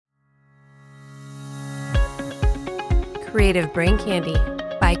Creative Brain Candy,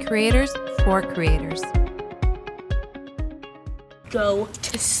 by creators for creators. Go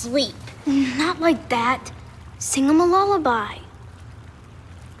to sleep. Not like that. Sing them a lullaby.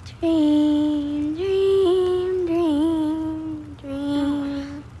 Dream, dream, dream,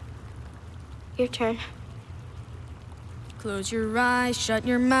 dream. Your turn. Close your eyes, shut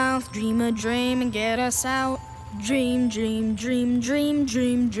your mouth, dream a dream and get us out. Dream, dream, dream, dream,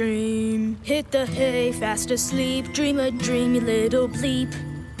 dream, dream. Hit the hay, fast asleep, dream a dream, you little bleep.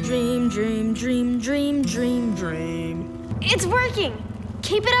 Dream, dream, dream, dream, dream, dream. It's working.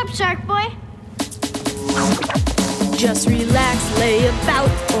 Keep it up, Shark Boy. Just relax, lay about,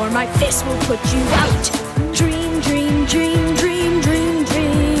 or my fist will put you out. Dream, dream, dream, dream, dream,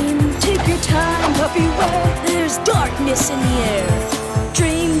 dream. Take your time, puppy, where there's darkness in the air.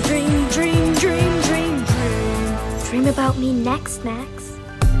 Dream, dream, dream, dream, dream, dream. Dream about me next, Max.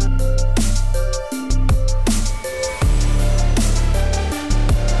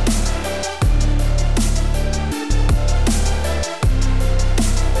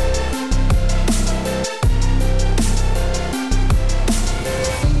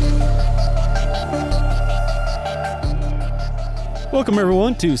 Welcome,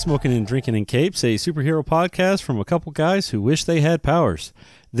 everyone, to Smoking and Drinking in Capes, a superhero podcast from a couple guys who wish they had powers.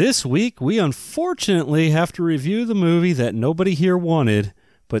 This week, we unfortunately have to review the movie that nobody here wanted,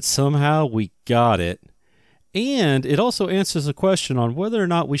 but somehow we got it. And it also answers a question on whether or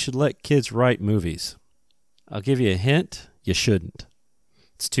not we should let kids write movies. I'll give you a hint, you shouldn't.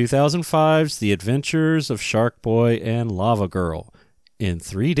 It's 2005's The Adventures of Shark Boy and Lava Girl, in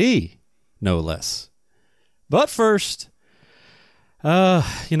 3D, no less. But first,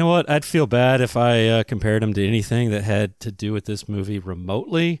 you know what? I'd feel bad if I compared him to anything that had to do with this movie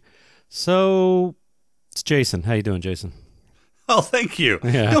remotely. So, it's Jason. How you doing, Jason? Oh, thank you.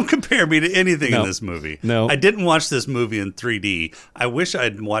 Yeah. Don't compare me to anything in this movie. No. I didn't watch this movie in 3D. I wish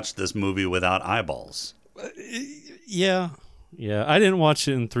I'd watched this movie without eyeballs. Yeah. I didn't watch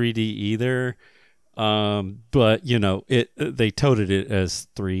it in 3D either. But, you know, they touted it as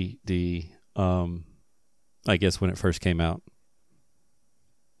 3D, I guess, when it first came out.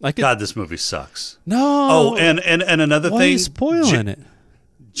 God, this movie sucks. No. Oh, and another thing. Why are you spoiling it?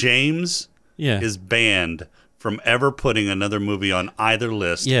 James is banned from ever putting another movie on either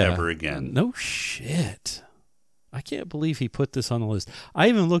list ever again. No shit. I can't believe he put this on the list. I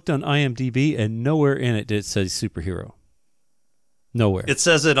even looked on IMDb, and nowhere in it did it say superhero. Nowhere. It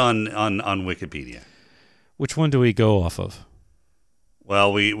says it on Wikipedia. Which one do we go off of?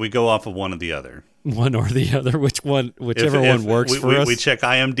 Well, we go off of one or the other. One or the other, whichever one works for us. We check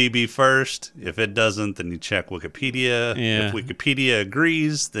IMDb first. If it doesn't, then you check Wikipedia. Yeah. If Wikipedia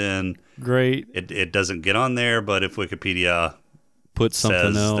agrees, then great. It doesn't get on there. But if Wikipedia put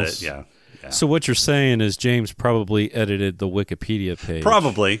something else, yeah. So what you're saying is James probably edited the Wikipedia page.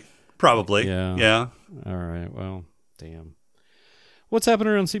 Probably. Yeah. All right. Well, damn. What's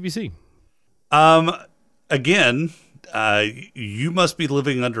happening on CBC? Again. You must be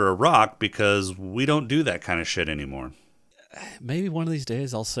living under a rock because we don't do that kind of shit anymore. Maybe one of these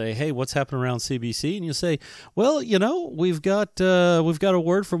days I'll say, "Hey, what's happening around CBC?" And you'll say, "Well, you know, we've got a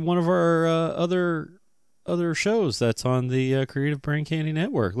word from one of our other shows that's on the Creative Brain Candy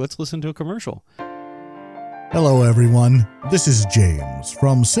Network. Let's listen to a commercial." Hello, everyone. This is James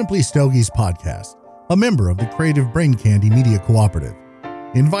from Simply Stogies Podcast, a member of the Creative Brain Candy Media Cooperative,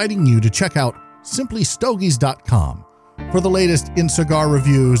 inviting you to check out simplystogies.com for the latest in cigar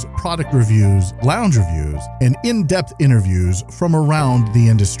reviews, product reviews, lounge reviews, and in-depth interviews from around the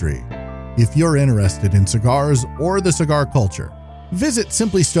industry. If you're interested in cigars or the cigar culture, visit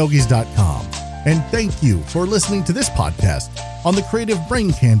simplystogies.com. And thank you for listening to this podcast on the Creative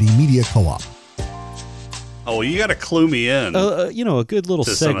Brain Candy Media Co-op. Oh, you got to clue me in. You know, a good little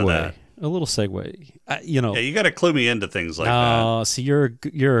to some of that. segue. A little segue. Yeah, you got to clue me into things like that. See,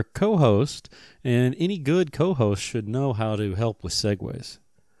 you're a co-host, and any good co-host should know how to help with segues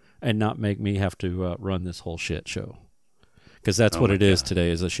and not make me have to run this whole shit show. Because that's what it is today,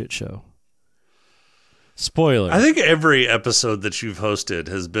 is a shit show. Spoiler. I think every episode that you've hosted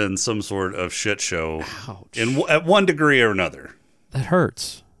has been some sort of shit show. Ouch. At one degree or another. That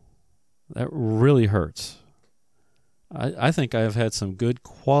hurts. That really hurts. I think I have had some good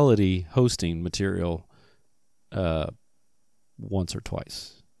quality hosting material once or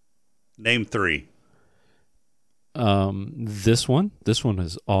twice. Name 3. This one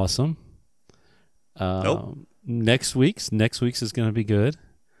is awesome. Nope. Next week's is going to be good.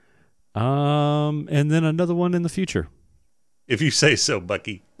 And then another one in the future. If you say so,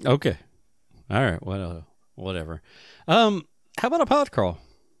 Bucky. Okay. All right. Whatever. How about a pod crawl?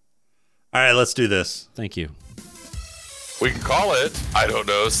 All right, let's do this. Thank you. We can call it, I don't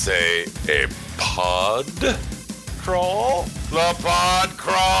know, say a pod crawl? The pod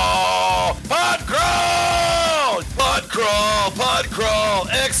crawl! Pod crawl! Pod crawl! Pod crawl!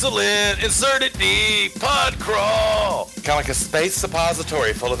 Excellent! Insert it deep! Pod crawl! Kind of like a space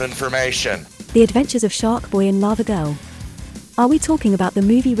suppository full of information. The Adventures of Shark Boy and Lava Girl. Are we talking about the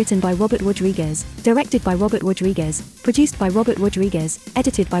movie written by Robert Rodriguez, directed by Robert Rodriguez, produced by Robert Rodriguez,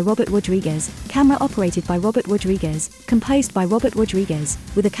 edited by Robert Rodriguez, camera operated by Robert Rodriguez, composed by Robert Rodriguez,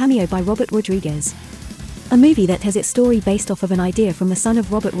 with a cameo by Robert Rodriguez? A movie that has its story based off of an idea from the son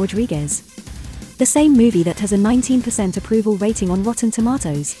of Robert Rodriguez. The same movie that has a 19% approval rating on Rotten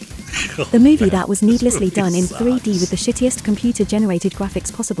Tomatoes. The movie that was needlessly done in 3D with the shittiest computer-generated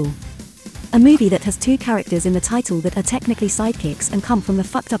graphics possible. A movie that has two characters in the title that are technically sidekicks and come from the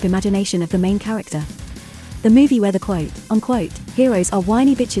fucked up imagination of the main character. The movie where the quote-unquote heroes are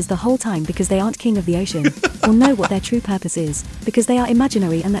whiny bitches the whole time because they aren't king of the ocean, or know what their true purpose is, because they are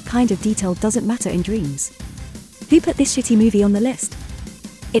imaginary and that kind of detail doesn't matter in dreams. Who put this shitty movie on the list?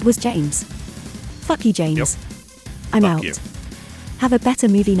 It was James. Fuck you, James. Yep. I'm Fuck out. you. Have a better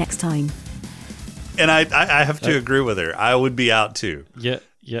movie next time. And I have to agree with her. I would be out too.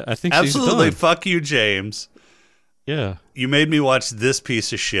 Yeah, I think absolutely. She's done. Fuck you, James. Yeah. You made me watch this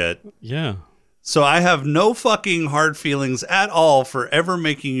piece of shit. Yeah. So I have no fucking hard feelings at all for ever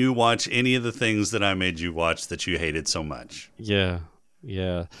making you watch any of the things that I made you watch that you hated so much. Yeah.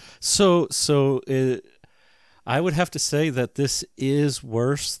 So I would have to say that this is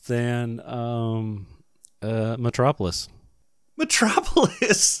worse than Metropolis.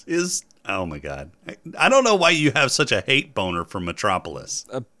 Metropolis is... Oh my God. I don't know why you have such a hate boner for Metropolis.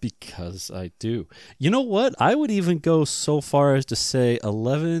 Because I do. You know what? I would even go so far as to say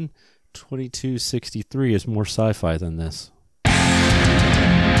 11/22/63 is more sci-fi than this.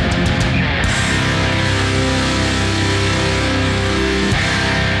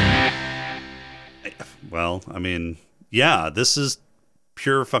 Well, I mean, yeah, this is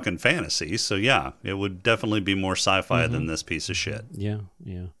pure fucking fantasy. So yeah, it would definitely be more sci-fi than this piece of shit. Yeah.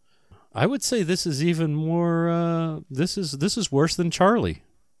 I would say this is even more. This is worse than Charlie.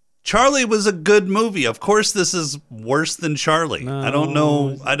 Charlie was a good movie. Of course, this is worse than Charlie.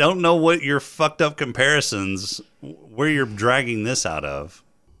 No. I don't know what your fucked up comparisons, where you're dragging this out of.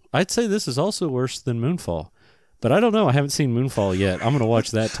 I'd say this is also worse than Moonfall, but I don't know. I haven't seen Moonfall yet. I'm going to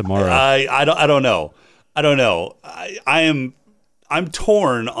watch that tomorrow. I don't know. I'm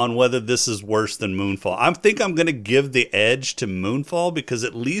torn on whether this is worse than Moonfall. I think I'm going to give the edge to Moonfall because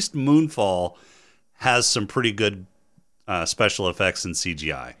at least Moonfall has some pretty good special effects and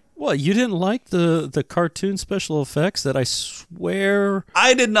CGI. Well, you didn't like the cartoon special effects that I swear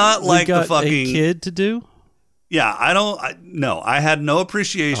I did not like the fucking a kid to do? Yeah, I had no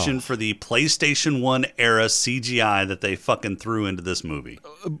appreciation for the PlayStation 1 era CGI that they fucking threw into this movie.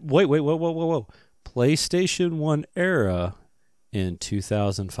 Wait, whoa. PlayStation 1 era in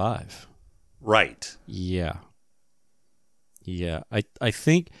 2005. Right. Yeah. I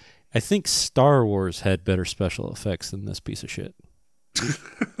think Star Wars had better special effects than this piece of shit.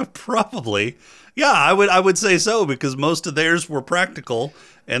 Probably. Yeah, I would say so because most of theirs were practical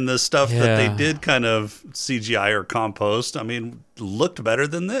and the stuff that they did kind of CGI or compost, I mean, looked better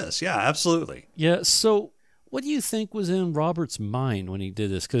than this. Yeah, absolutely. Yeah, so what do you think was in Robert's mind when he did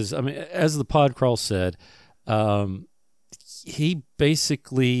this? Because, I mean, as the Podcrawl said, he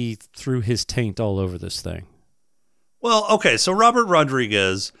basically threw his taint all over this thing. Well, okay, so Robert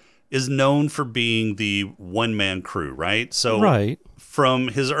Rodriguez is known for being the one-man crew, right? So right. From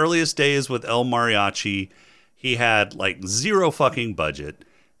his earliest days with El Mariachi, he had like zero fucking budget.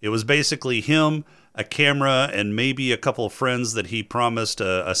 It was basically him, a camera, and maybe a couple of friends that he promised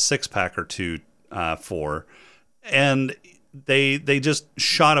a six-pack or two for. And they just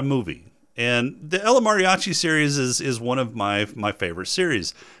shot a movie. And the El Mariachi series is one of my favorite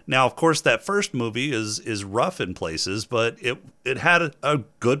series. Now, of course, that first movie is rough in places, but it had a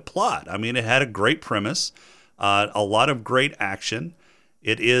good plot. I mean, it had a great premise, a lot of great action.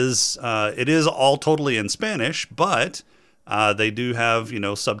 It is all totally in Spanish, but they do have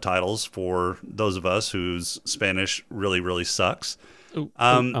subtitles for those of us whose Spanish really, really sucks.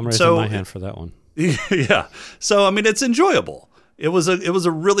 I'm raising my hand for that one. Yeah, so I mean, it's enjoyable. It was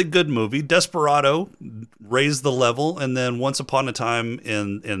a really good movie. Desperado raised the level, and then Once Upon a Time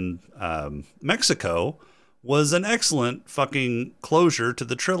in Mexico was an excellent fucking closure to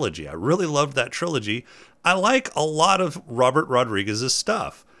the trilogy. I really loved that trilogy. I like a lot of Robert Rodriguez's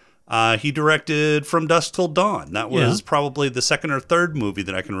stuff. He directed From Dusk Till Dawn. That was probably the second or third movie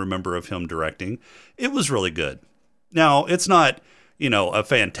that I can remember of him directing. It was really good. Now, it's not a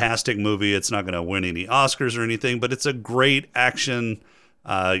fantastic movie. It's not going to win any Oscars or anything, but it's a great action,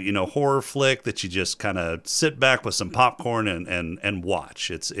 horror flick that you just kind of sit back with some popcorn and watch.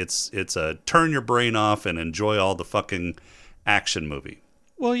 It's a turn your brain off and enjoy all the fucking action movie.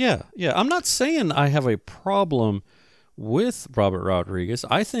 Well, yeah. I'm not saying I have a problem with Robert Rodriguez.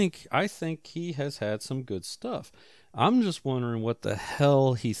 I think he has had some good stuff. I'm just wondering what the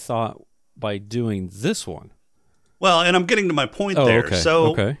hell he thought by doing this one. Well, and I'm getting to my point there. Okay.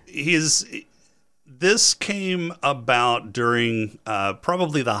 So okay. This came about during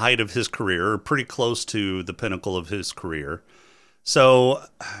probably the height of his career, or pretty close to the pinnacle of his career. So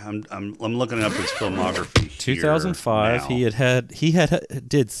I'm looking up his filmography. 2005. He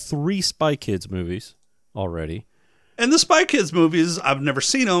did 3 Spy Kids movies already. And the Spy Kids movies, I've never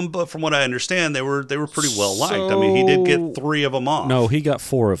seen them, but from what I understand, they were pretty well liked. I mean, he did get 3 of them off. No, he got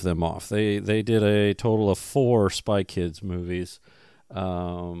 4 of them off. They did a total of 4 Spy Kids movies.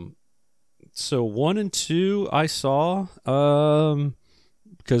 So 1 and 2 I saw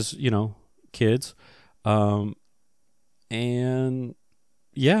because kids, and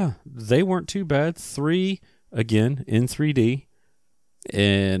yeah, they weren't too bad. 3 again in 3D,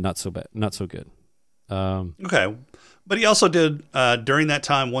 and not so bad, not so good. Okay. But he also did, during that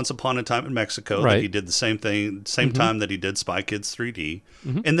time, Once Upon a Time in Mexico, right. That he did the same thing, same time that he did Spy Kids 3D.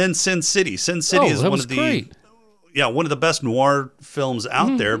 And then Sin City. Sin City is one of the best noir films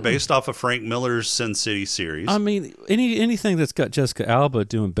out there, based off of Frank Miller's Sin City series. I mean, anything that's got Jessica Alba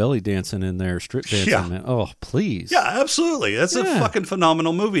doing belly dancing in there, strip dancing, man. Oh, please. Yeah, absolutely. That's a fucking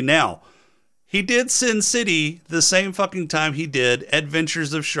phenomenal movie. Now, he did Sin City the same fucking time he did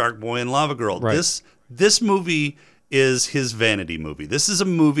Adventures of Shark Boy and Lava Girl. Right. This movie is his vanity movie. This is a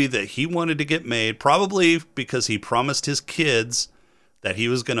movie that he wanted to get made, probably because he promised his kids that he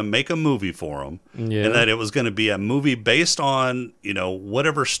was going to make a movie for them, and that it was going to be a movie based on,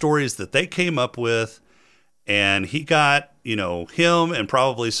 whatever stories that they came up with. And he got, him and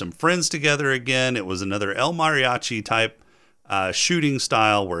probably some friends together again. It was another El Mariachi type shooting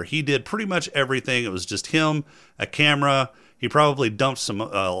style where he did pretty much everything. It was just him, a camera. He probably dumped a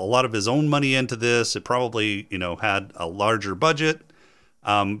lot of his own money into this. It probably, had a larger budget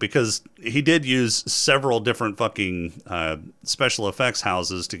because he did use several different fucking special effects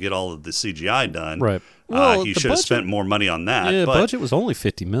houses to get all of the CGI done. Right. Well, he should have spent more money on that. Yeah, but budget was only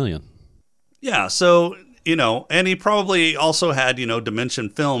 $50 million. Yeah, so and he probably also had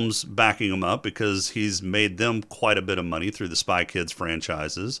Dimension Films backing him up because he's made them quite a bit of money through the Spy Kids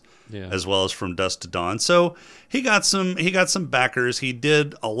franchises, as well as From Dusk to Dawn. So he got some backers. He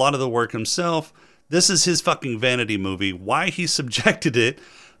did a lot of the work himself. This is his fucking vanity movie. Why he subjected it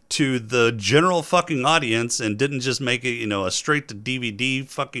to the general fucking audience and didn't just make it a straight to DVD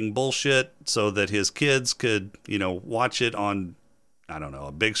fucking bullshit so that his kids could watch it on, I don't know,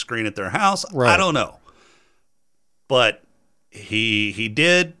 a big screen at their house. Right. I don't know. But he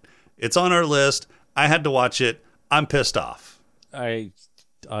did. It's on our list. I had to watch it. I'm pissed off. I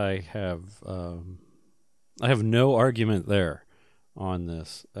have no argument there on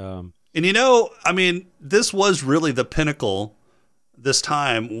this. And this was really the pinnacle. This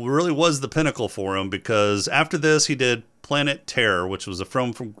time really was the pinnacle for him because after this he did Planet Terror, which was a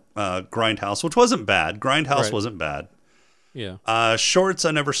film from Grindhouse, which wasn't bad. Grindhouse wasn't bad. Yeah. Shorts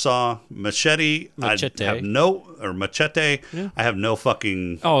I never saw. Machete. Machete. Yeah. I have no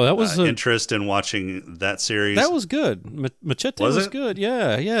fucking interest in watching that series. That was good. Machete was good.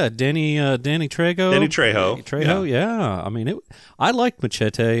 Yeah. Danny Trejo. Danny Trejo. Trejo. Yeah. I mean, I liked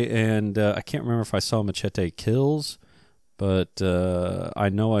Machete, and I can't remember if I saw Machete Kills, but I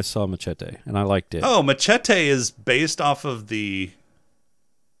know I saw Machete, and I liked it. Oh, Machete is based off of the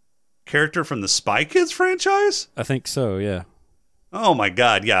character from the Spy Kids franchise? I think so, yeah. Oh my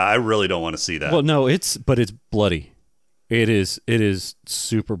god, yeah, I really don't want to see that. Well, no, it's bloody. It is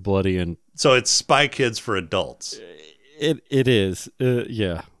super bloody, and so it's Spy Kids for adults. It is.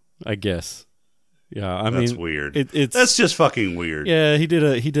 Yeah, I guess. Yeah, I mean that's weird. That's just fucking weird. Yeah, he did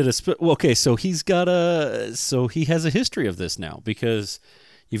a well, okay, so he has a history of this now because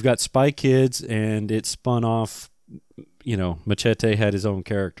you've got Spy Kids and it spun off. Machete had his own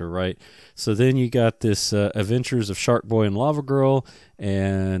character, right? So then you got this Adventures of Shark Boy and Lava Girl,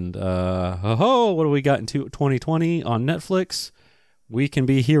 and what do we got in 2020 on Netflix? We Can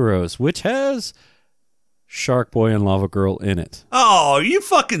Be Heroes, which has Shark Boy and Lava Girl in it. Oh, are you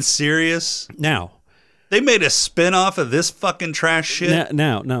fucking serious? Now, they made a spin-off of this fucking trash shit?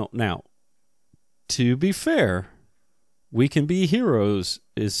 Now, to be fair, We Can Be Heroes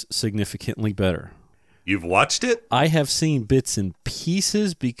is significantly better. You've watched it? I have seen bits and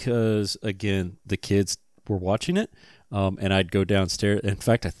pieces because, again, the kids were watching it. And I'd go downstairs. In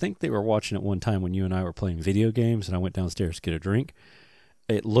fact, I think they were watching it one time when you and I were playing video games, and I went downstairs to get a drink.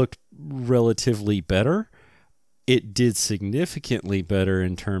 It looked relatively better. It did significantly better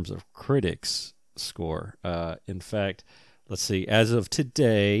in terms of critics' score. In fact, let's see. As of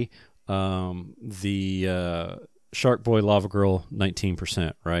today, the Shark Boy Lava Girl,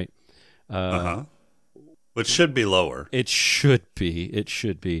 19%, right? Which should be lower. It should be. It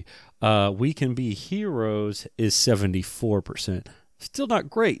should be. We Can Be Heroes is 74%. Still not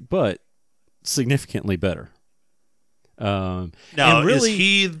great, but significantly better. Now,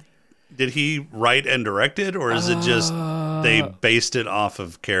 really, did he write and direct it, or is it just they based it off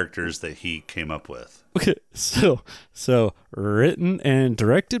of characters that he came up with? Okay, so written and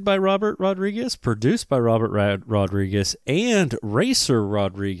directed by Robert Rodriguez, produced by Robert Rodriguez, and Racer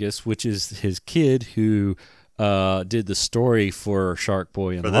Rodriguez, which is his kid who did the story for Shark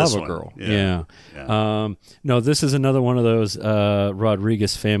Boy and Lava Girl. Yeah. No, this is another one of those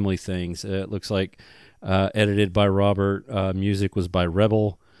Rodriguez family things. It looks like edited by Robert. Music was by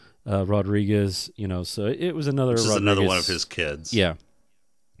Rebel Rodriguez. So it was another. This is Rodriguez. another one of his kids. Yeah.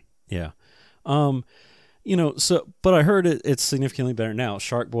 But I heard it's significantly better now.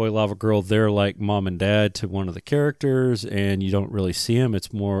 Shark Boy, Lava Girl, they're like mom and dad to one of the characters, and you don't really see them. It's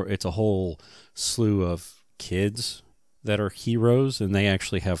a whole slew of kids that are heroes, and they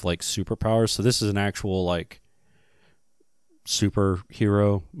actually have like superpowers. So this is an actual like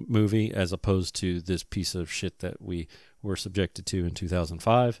superhero movie, as opposed to this piece of shit that we were subjected to in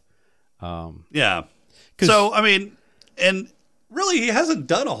 2005. Yeah. So I mean, and really, he hasn't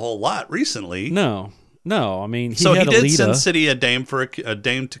done a whole lot recently. No. I mean, he had did Alita. Sin City, a Dame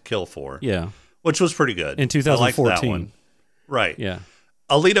to Kill For. Yeah, which was pretty good in 2014. I liked that one. Right. Yeah.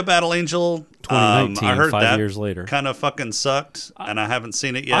 Alita Battle Angel, 2019, I heard 5 years later. Kind of fucking sucked, and I haven't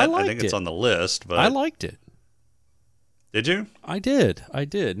seen it yet. I think it's on the list, but I liked it. Did you? I did.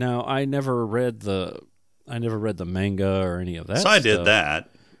 Now, I never read the manga or any of that. So I did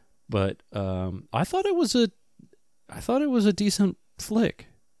that, but I thought it was a decent flick.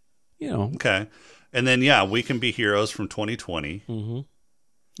 Okay, and then We Can Be Heroes from 2020. Mm-hmm.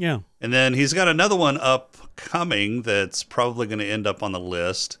 Yeah. And then he's got another one upcoming that's probably going to end up on the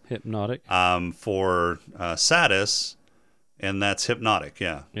list. Hypnotic. For Sadis, and that's Hypnotic,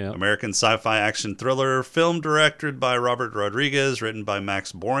 yeah. American sci-fi action thriller, film directed by Robert Rodriguez, written by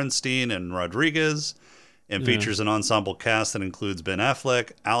Max Borenstein and Rodriguez, and features an ensemble cast that includes Ben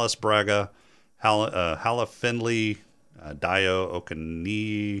Affleck, Alice Braga, Hala Findley, Dio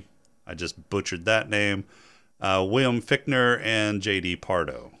Okani, I just butchered that name, William Fichtner, and J.D.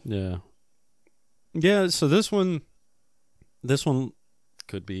 Pardo. Yeah, so this one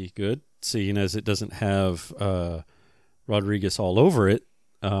could be good, seeing as it doesn't have Rodriguez all over it.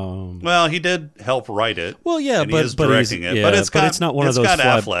 Well, he did help write it. Well, yeah, but he is directing it. But it's not one of those. It's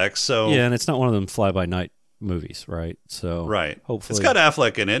got Affleck, so yeah, and it's not one of them fly-by-night movies, right? So hopefully, it's got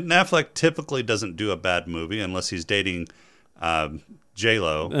Affleck in it, and Affleck typically doesn't do a bad movie unless he's dating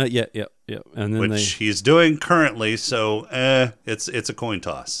J-Lo. Yeah. And then which he's doing currently, so it's a coin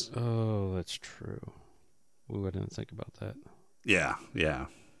toss. Oh, that's true. We didn't think about that. Yeah. Yeah,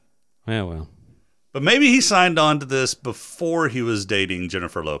 well. But maybe he signed on to this before he was dating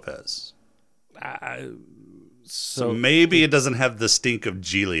Jennifer Lopez. So maybe it doesn't have the stink of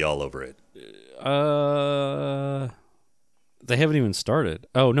Geely all over it. They haven't even started.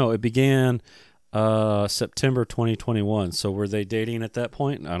 Oh, no, it began September 2021. So were they dating at that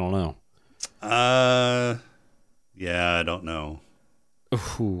point? I don't know. Yeah, I don't know.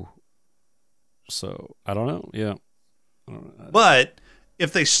 Ooh. So, I don't know. Yeah. But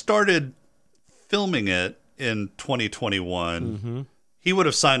if they started filming it in 2021, he would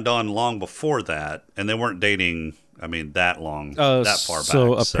have signed on long before that, and they weren't dating, that long, that far back.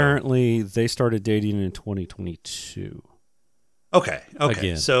 So apparently they started dating in 2022. Okay.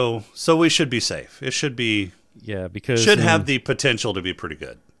 Again. So we should be safe. It should be... Yeah, because... Should have the potential to be pretty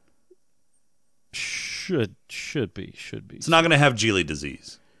good. Should be. It's not going to have Geely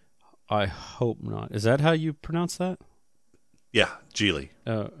disease. I hope not. Is that how you pronounce that? Yeah, Geely.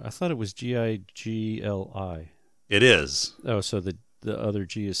 I thought it was Gigli. It is. Oh, so the other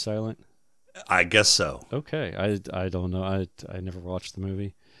G is silent? I guess so. Okay. I don't know. I never watched the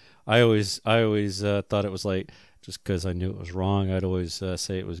movie. I always thought it was like, just because I knew it was wrong, I'd always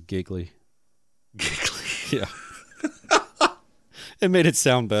say it was giggly. Giggly. Yeah. It made it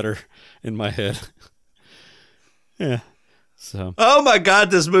sound better in my head. Yeah. So. Oh my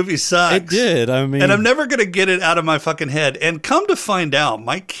God, this movie sucks. It did. And I'm never going to get it out of my fucking head. And come to find out,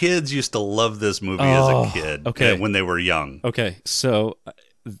 my kids used to love this movie as a kid. Okay. When they were young. Okay. So,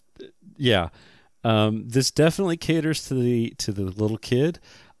 yeah. This definitely caters to the little kid,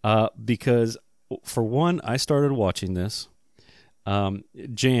 because for one, I started watching this.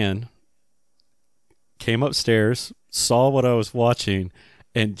 Jan came upstairs, saw what I was watching,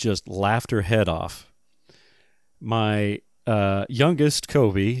 and just laughed her head off. My youngest,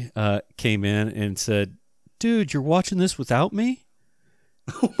 Kobe, came in and said, "Dude, you're watching this without me?"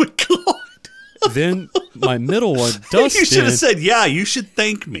 Oh my God. Then my middle one, Dustin. You should have said, "Yeah, you should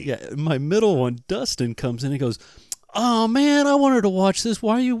thank me." Yeah, my middle one, Dustin, comes in and goes, "Oh man, I wanted to watch this.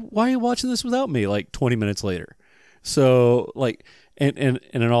 Why are you watching this without me?" Like 20 minutes later. So like, and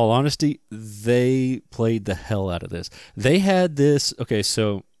in all honesty, they played the hell out of this. They had this. Okay,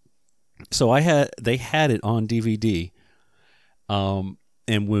 so they had it on DVD.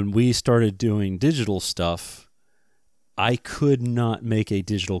 And when we started doing digital stuff, I could not make a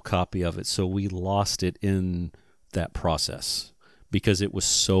digital copy of it, so we lost it in that process because it was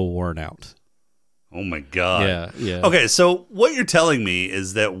so worn out. Oh my God. Yeah. Okay, so what you're telling me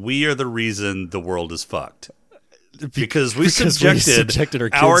is that we are the reason the world is fucked. Because we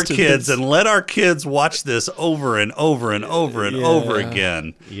subjected our kids and let our kids watch this over and over and over and over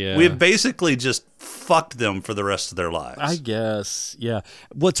again. Yeah. We've basically just fucked them for the rest of their lives. I guess, yeah.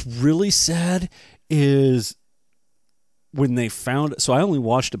 What's really sad is when they found it. So I only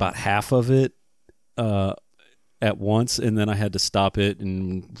watched about half of it at once, and then I had to stop it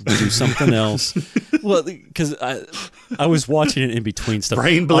and do something else. Well, because I was watching it in between stuff.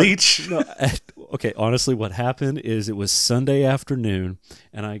 Brain bleach? Okay, honestly, what happened is it was Sunday afternoon,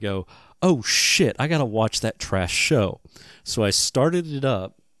 and I go, oh, shit, I got to watch that trash show. So I started it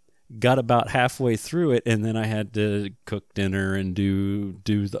up, got about halfway through it, and then I had to cook dinner and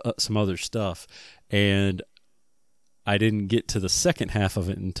do some other stuff. And I didn't get to the second half of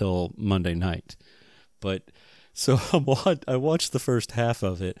it until Monday night. But so I watched the first half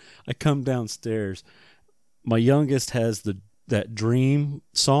of it. I come downstairs. My youngest has that Dream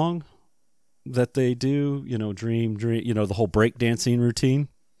song that they do, Dream, the whole breakdancing routine.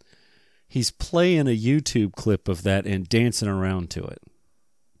 He's playing a YouTube clip of that and dancing around to it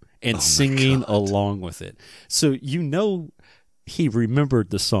and singing along with it. So he remembered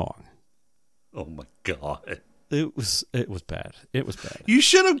the song. Oh my God. It was bad. It was bad. You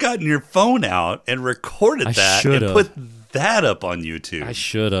should have gotten your phone out and recorded that and put that up on YouTube. I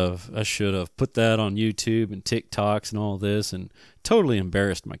should have put that on YouTube and TikToks and all this, and totally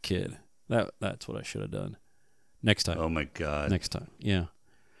embarrassed my kid. That's what I should have done. Next time. Oh my God. Next time. Yeah.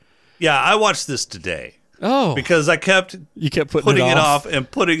 Yeah, I watched this today. Oh. Because I kept putting it off and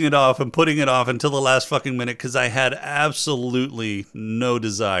putting it off and putting it off until the last fucking minute because I had absolutely no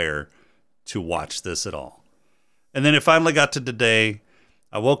desire to watch this at all. And then it finally got to today.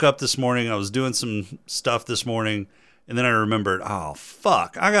 I woke up this morning. I was doing some stuff this morning. And then I remembered, oh,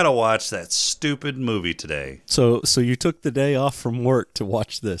 fuck, I got to watch that stupid movie today. So you took the day off from work to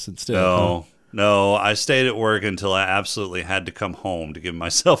watch this instead? No, I stayed at work until I absolutely had to come home to give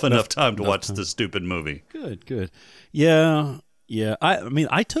myself enough time to watch this stupid movie. Good. Yeah. I mean,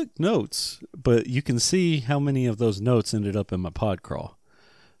 I took notes, but you can see how many of those notes ended up in my pod crawl.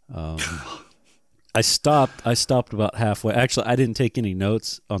 I stopped about halfway. Actually, I didn't take any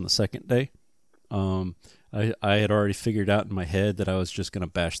notes on the second day. I had already figured out in my head that I was just going to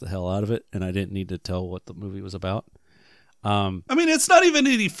bash the hell out of it, and I didn't need to tell what the movie was about. I mean, it's not even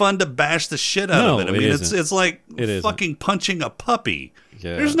any fun to bash the shit out of it. I mean, it's like fucking punching a puppy.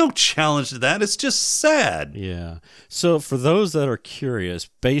 Yeah. There's no challenge to that. It's just sad. Yeah. So for those that are curious,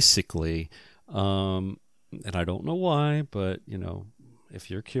 basically, and I don't know why, but, if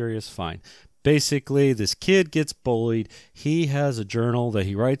you're curious, fine. Basically, this kid gets bullied. He has a journal that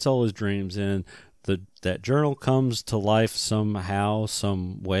he writes all his dreams in. That journal comes to life somehow,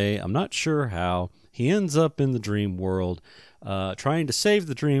 some way. I'm not sure how. He ends up in the dream world, trying to save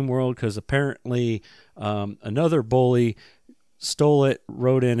the dream world because apparently another bully stole it,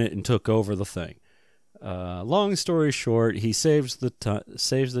 wrote in it, and took over the thing. Long story short, he saves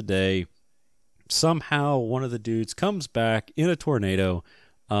the day. Somehow, one of the dudes comes back in a tornado,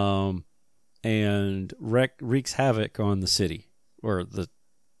 and wreaks havoc on the city or the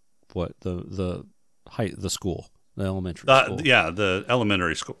school, the elementary school. Yeah, the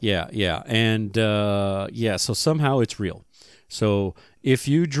elementary school. Yeah, and so somehow it's real. So if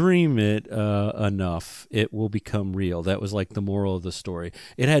you dream it enough, it will become real. That was like the moral of the story.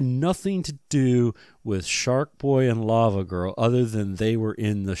 It had nothing to do with Shark Boy and Lava Girl other than they were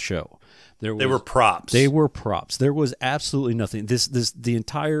in the show. They were props. They were props. There was absolutely nothing. The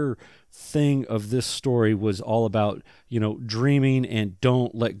entire thing of this story was all about, dreaming, and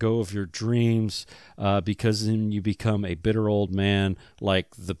don't let go of your dreams because then you become a bitter old man like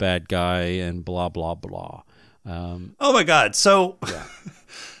the bad guy and blah, blah, blah. Oh my God. So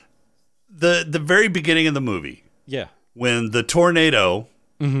the very beginning of the movie. Yeah. When the tornado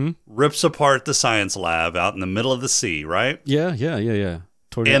rips apart the science lab out in the middle of the sea, right? Yeah.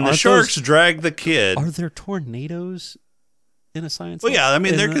 And the sharks drag the kid. Are there tornadoes in a science lab? Well, yeah, I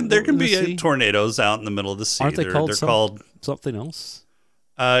mean, there can be tornadoes out in the middle of the sea. Aren't they called something else?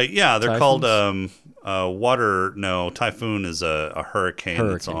 Yeah, they're Typhoons? called water. No, typhoon is a hurricane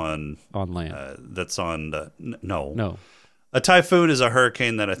that's on land. That's on the no. A typhoon is a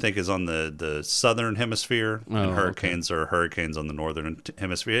hurricane that I think is on the southern hemisphere, and hurricanes are hurricanes on the northern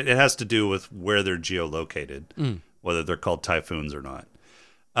hemisphere. It has to do with where they're geolocated, whether they're called typhoons or not.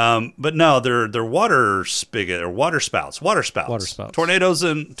 But no, they're water spigot or water spouts. Tornadoes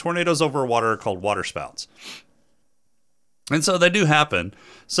over water are called water spouts. And so they do happen.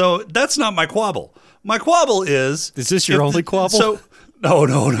 So that's not my quabble. My quabble is this your only quabble? So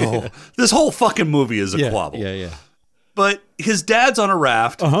no. Yeah. This whole fucking movie is a quabble. Yeah. But his dad's on a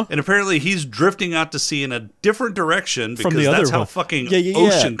raft, and apparently he's drifting out to sea in a different direction because that's how fucking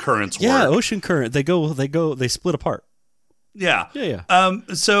ocean currents work. Yeah, ocean current. They split apart. Yeah. Yeah.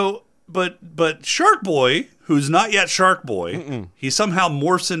 But Shark Boy, who's not yet Shark Boy, he somehow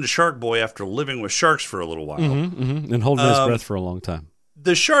morphs into Shark Boy after living with sharks for a little while. And holding his breath for a long time.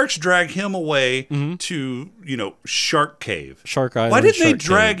 The sharks drag him away to, Shark Cave. Shark Island. Why didn't they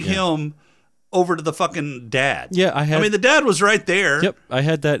drag him over to the fucking dad? Yeah, I mean, the dad was right there. Yep, I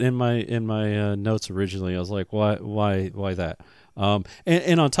had that in my notes originally. I was like, why that?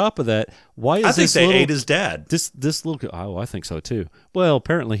 And on top of that, why is I think they ate his dad? This little, I think so too. Well,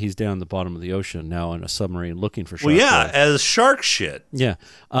 apparently he's down the bottom of the ocean now in a submarine looking for sharks. Well, yeah, as shark shit. Yeah.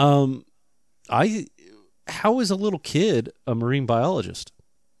 How is a little kid a marine biologist?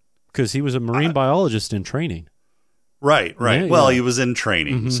 Because he was a marine biologist in training. Right. Yeah, well, yeah. he was in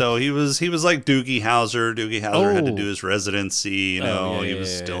training, so he was like Doogie Howser. Doogie Howser had to do his residency. He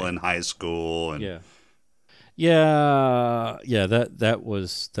was still in high school, and yeah. That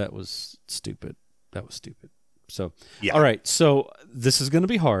was stupid. That was stupid. So all right. So this is going to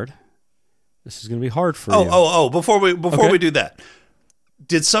be hard. This is going to be hard for you. Oh! Before we do that,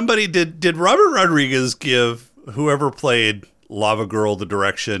 did Robert Rodriguez give whoever played Lava Girl the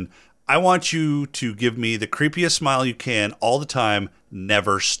direction? I want you to give me the creepiest smile you can all the time.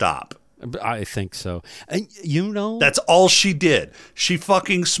 Never stop. I think so. And that's all she did. She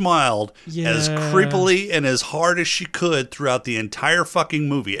fucking smiled as creepily and as hard as she could throughout the entire fucking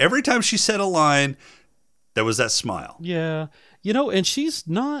movie. Every time she said a line, there was that smile. Yeah. And she's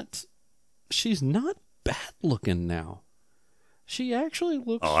not bad looking now. She actually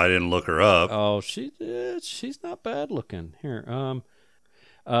looks. Oh, I didn't look her up. Oh, she's not bad looking. Here,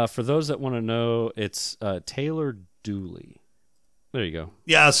 for those that want to know, it's Taylor Dooley. There you go.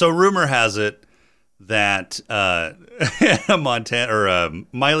 Yeah, so rumor has it that Montana or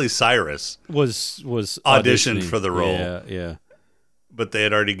Miley Cyrus was auditioned for the role. Yeah. But they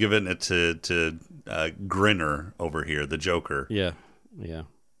had already given it to Grinner over here, the Joker. Yeah.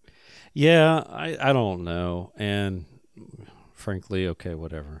 I don't know, and frankly, okay,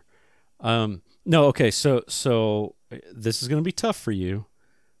 whatever. No, okay, so this is going to be tough for you,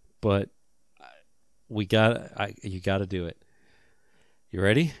 but you got to do it. You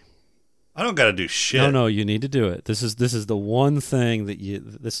ready? I don't got to do shit. No, you need to do it. This is the one thing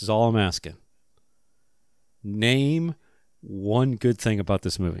this is all I'm asking. Name one good thing about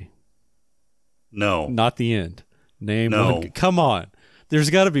this movie. No. Not the end. Name one. Come on. There's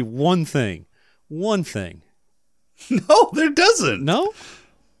got to be one thing. One thing. No, there doesn't. No?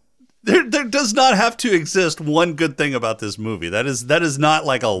 There does not have to exist one good thing about this movie. That is not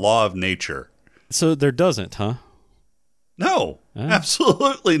like a law of nature. So there doesn't, huh? No,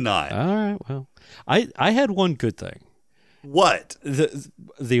 absolutely not. All right, well, I had one good thing. What?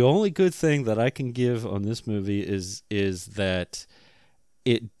 The only good thing that I can give on this movie is that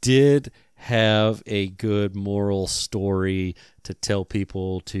it did have a good moral story to tell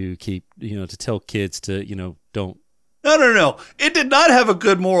people to keep, to tell kids to, don't. No. It did not have a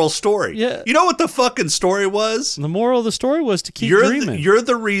good moral story. Yeah. You know what the fucking story was? The moral of the story was to keep dreaming. You're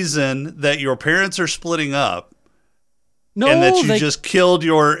the reason that your parents are splitting up. No, and that you just killed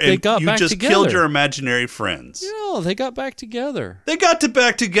your killed your imaginary friends. No, they got back together. They got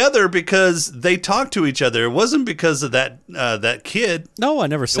back together because they talked to each other. It wasn't because of that kid. No, I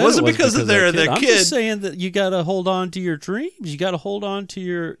never said it wasn't because of their kid. I'm just saying that you got to hold on to your dreams. You got to hold on to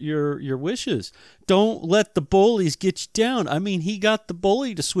your wishes. Don't let the bullies get you down. I mean, he got the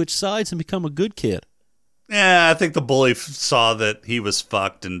bully to switch sides and become a good kid. Yeah, I think the bully saw that he was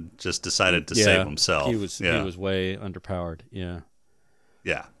fucked and just decided to save himself. He was way underpowered. Yeah.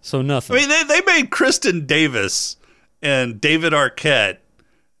 Yeah. So nothing. I mean, they made Kristen Davis and David Arquette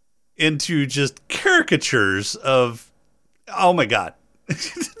into just caricatures of, oh my God.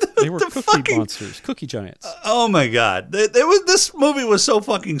 They were cookie monsters, cookie giants. Oh my God. This movie was so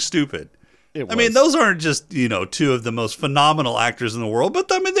fucking stupid. I mean, those aren't just, two of the most phenomenal actors in the world, but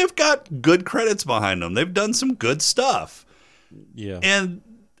I mean, they've got good credits behind them. They've done some good stuff. Yeah. And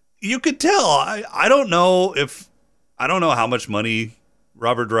you could tell, I don't know how much money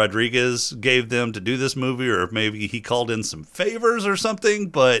Robert Rodriguez gave them to do this movie, or if maybe he called in some favors or something,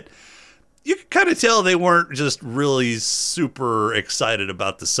 but you could kind of tell they weren't just really super excited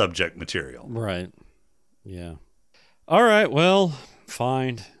about the subject material. Right. Yeah. All right. Well,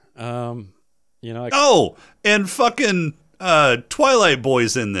 fine. And fucking Twilight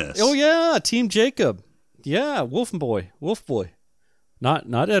Boy's in this. Oh yeah, Team Jacob. Yeah, Wolf Boy.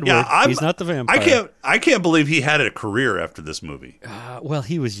 Not Edward. Yeah, he's not the vampire. I can't believe he had a career after this movie. Well,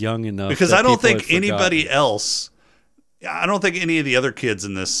 he was young enough. Because I don't think anybody else. I don't think any of the other kids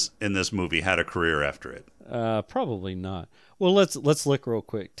in this movie had a career after it. Probably not. Well, let's look real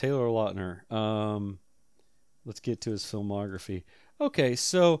quick. Taylor Lautner. Let's get to his filmography. Okay,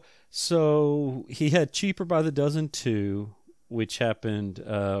 so he had Cheaper by the Dozen 2, which happened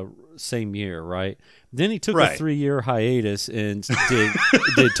same year, right? Then he took a 3-year hiatus and did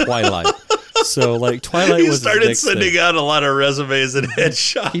Twilight. So like Twilight was started sending out a lot of resumes and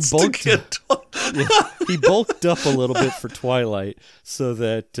headshots. He bulked up a little bit for Twilight so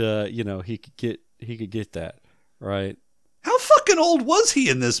that he could get that, right? How fucking old was he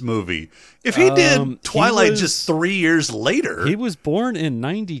in this movie? If he did Twilight just 3 years later. He was born in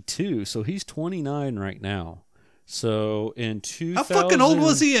 92, so he's 29 right now. So in 2000, how fucking old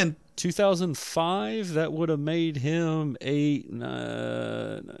was he in 2005? That would have made him 8.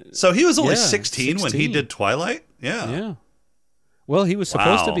 So he was only 16 when he did Twilight? Yeah. Yeah. Well, he was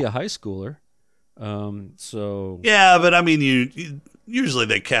supposed to be a high schooler. So yeah, but I mean, usually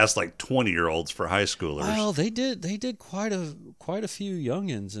they cast like 20-year-olds for high schoolers. Well, they did quite a few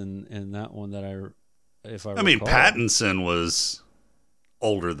youngins in that one that I mean, Pattinson was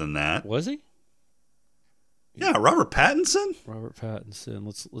older than that. Was he? Yeah, Robert Pattinson.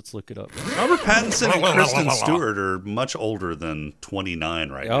 Let's look it up. Robert Pattinson and Kristen Stewart are much older than 29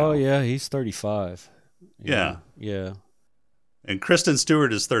 right now. Oh yeah, he's 35. Yeah. Yeah. And Kristen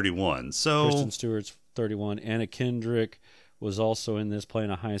Stewart is 31. So Kristen Stewart's 31. Anna Kendrick was also in this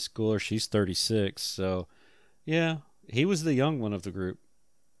playing a high schooler. She's 36. So, yeah, he was the young one of the group,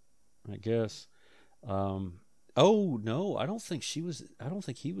 I guess. Oh no, I don't think he was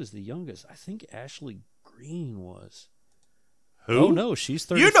the youngest. I think Ashley Greene was. Who? Oh no, she's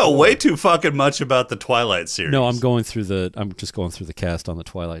 34. You know way too fucking much about the Twilight series. No, I'm just going through the cast on the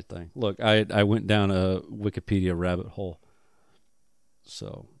Twilight thing. Look, I went down a Wikipedia rabbit hole.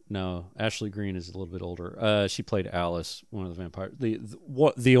 So no, Ashley Greene is a little bit older. She played Alice, one of the vampires,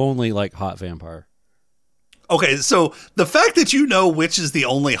 the only like hot vampire. Okay, so the fact that you know which is the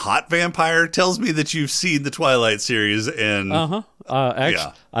only hot vampire tells me that you've seen the Twilight series. And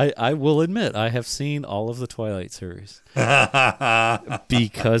actually, I will admit I have seen all of the Twilight series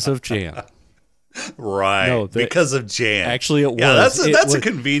because of Jan. Right. No, because of Jan. Actually, it was. Yeah, that's a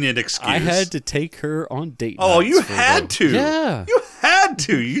convenient excuse. I had to take her on date nights. Oh, you had to. Yeah. You had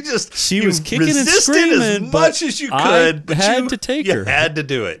to. She was kicking and screaming as much as you could. But had to take her. You had to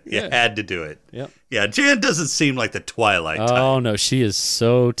do it. You had to do it. Yep. Yeah, Jan doesn't seem like the Twilight type. Oh, no. She is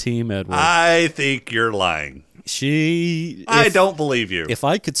so Team Edward. I think you're lying. I don't believe you. If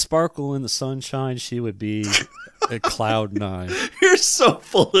I could sparkle in the sunshine, she would be a cloud 9. You're so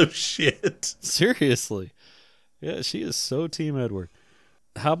full of shit. Seriously. Yeah, she is so Team Edward.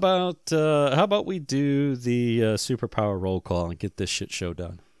 How about we do the superpower roll call and get this shit show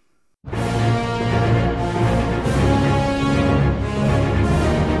done?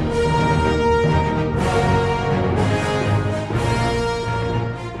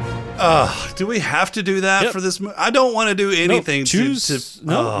 Do we have to do that for this? I don't want to do anything. You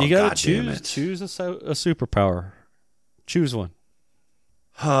got to choose. Choose a superpower. Choose one.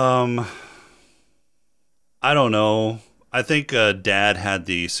 I don't know. I think Dad had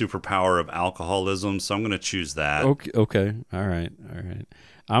the superpower of alcoholism, so I'm going to choose that. Okay. All right.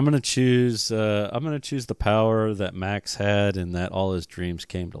 I'm gonna choose the power that Max had, and that all his dreams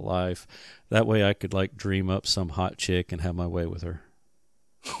came to life. That way, I could like dream up some hot chick and have my way with her.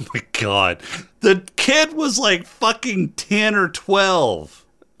 Oh my God, the kid was like fucking 10 or 12.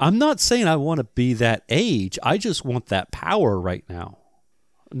 I'm not saying I want to be that age. I just want that power right now.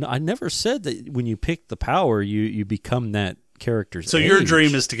 No, I never said that when you pick the power, you become that character's So age. your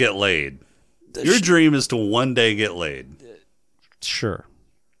dream is to get laid. Your dream is to one day get laid. Sure.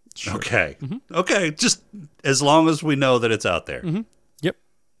 Okay. Mm-hmm. Okay. Just as long as we know that it's out there. Mm-hmm. Yep.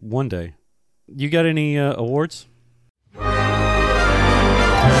 One day. You got any awards?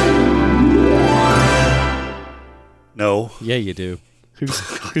 No. Yeah, you do.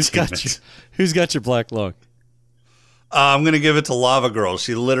 Who's got your black lung? I'm gonna give it to Lava Girl.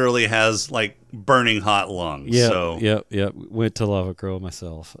 She literally has like burning hot lungs. Yep. Went to Lava Girl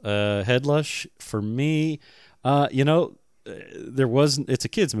myself. Headlush for me. It's a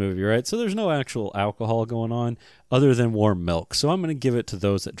kids movie, right? So there's no actual alcohol going on other than warm milk. So I'm going to give it to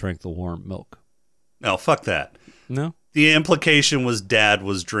those that drank the warm milk. No, fuck that. No? The implication was Dad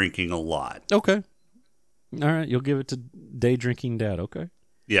was drinking a lot. Okay. All right. You'll give it to day drinking Dad. Okay.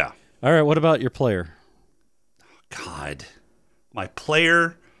 Yeah. All right. What about your player? God. My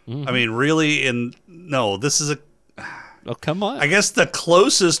player? Mm-hmm. I mean, really? No, this is Oh, come on. I guess the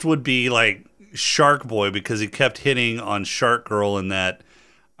closest would be like Shark Boy, because he kept hitting on Shark Girl in that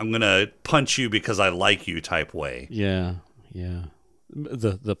I'm going to punch you because I like you type way. Yeah.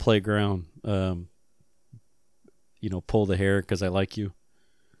 The playground, pull the hair because I like you.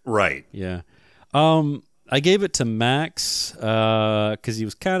 Right. Yeah. I gave it to Max because he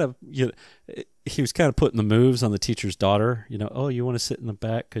was kind of putting the moves on the teacher's daughter. Oh, you want to sit in the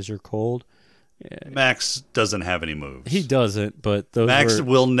back because you're cold? Yeah. Max doesn't have any moves. He doesn't, but Max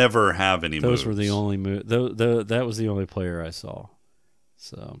will never have any moves. Those were the only move. That was the only player I saw.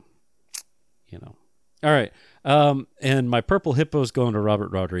 So, All right. And my purple hippo is going to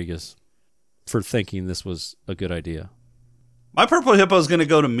Robert Rodriguez for thinking this was a good idea. My purple hippo is going to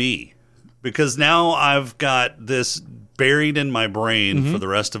go to me because now I've got this buried in my brain for the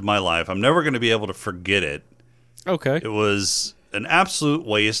rest of my life. I'm never going to be able to forget it. Okay. It was an absolute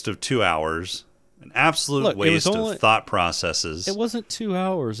waste of 2 hours. An absolute waste of thought processes. It wasn't 2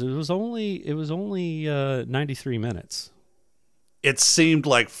 hours. It was only 93 minutes. It seemed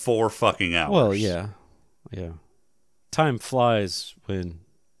like 4 fucking hours. Well, yeah. Time flies when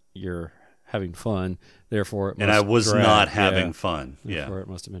you're having fun. Therefore, it must and I was drag. not having fun. Therefore, it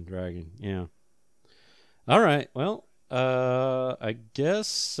must have been dragging. Yeah. All right. Well, I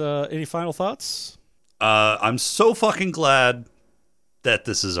guess any final thoughts? I'm so fucking glad that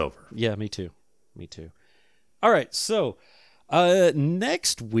this is over. Yeah, me too. All right, so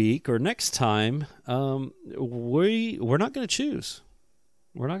next week or next time, we're not going to choose.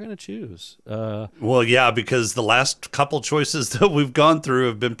 Well, yeah, because the last couple choices that we've gone through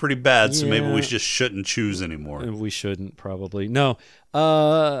have been pretty bad, so maybe we just shouldn't choose anymore. We shouldn't, probably. No,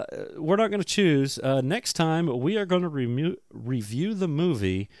 we're not going to choose. Next time, we are going to review the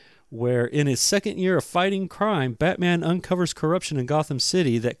movie where in his second year of fighting crime, Batman uncovers corruption in Gotham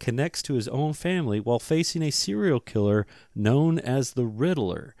City that connects to his own family while facing a serial killer known as the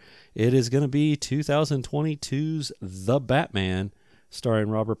Riddler. It is going to be 2022's The Batman, starring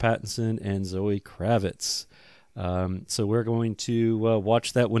Robert Pattinson and Zoe Kravitz. So we're going to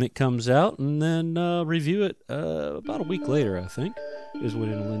watch that when it comes out and then review it about a week later, I think, is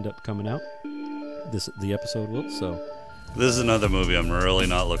when it'll end up coming out. The episode will, so... This is another movie I'm really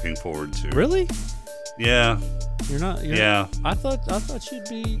not looking forward to. Really? Yeah. You're not? Yeah. I thought you'd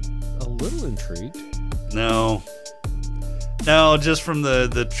be a little intrigued. No, just from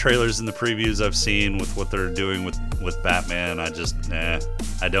the trailers and the previews I've seen with what they're doing with Batman, I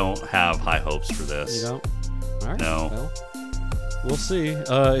don't have high hopes for this. You don't? All right. No. Well, we'll see.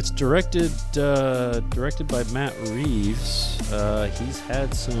 It's directed by Matt Reeves. He's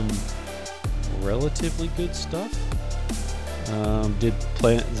had some relatively good stuff. Did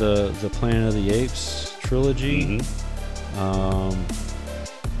the Planet of the Apes trilogy.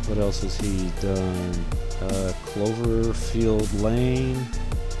 What else has he done? Cloverfield Lane.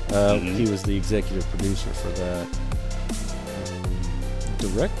 He was the executive producer for that.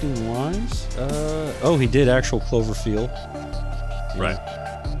 Directing wise, he did actual Cloverfield. Yeah. Right.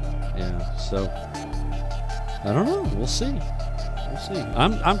 Yeah. So I don't know. We'll see.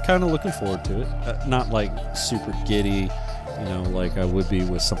 I'm kind of looking forward to it. Not like super giddy, like I would be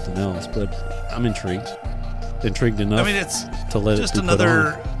with something else, but I'm intrigued enough. I mean, it's to let just it be put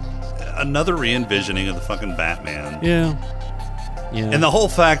on. another re-envisioning of the fucking Batman. Yeah. And the whole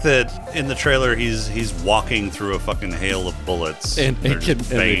fact that in the trailer he's walking through a fucking hail of bullets and they're just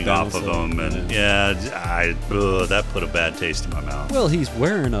banging off of him. him, and that put a bad taste in my mouth. Well, he's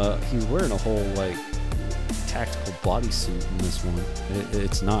wearing a whole like tactical bodysuit in this one.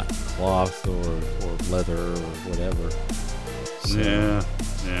 It's not cloth or leather or whatever. So,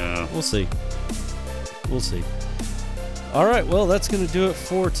 yeah. We'll see. All right, well, that's going to do it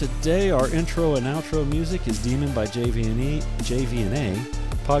for today. Our intro and outro music is Demon by JVNA.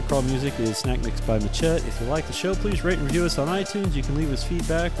 Podcrawl music is Snack Mix by Machette. If you like the show, please rate and review us on iTunes. You can leave us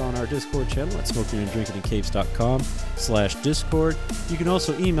feedback on our Discord channel at smokinganddrinkingandcapes.com/Discord. You can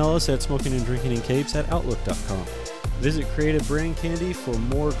also email us at smokinganddrinkingandcapes@outlook.com. Visit Creative Brain Candy for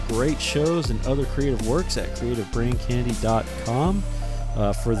more great shows and other creative works at creativebraincandy.com.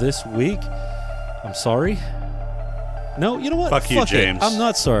 For this week, I'm sorry. No, you know what? Fuck you, James. I'm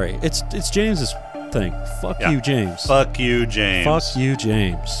not sorry. It's James's thing. Fuck you, James. Fuck you, James. Fuck you,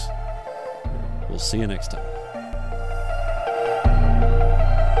 James. We'll see you next time.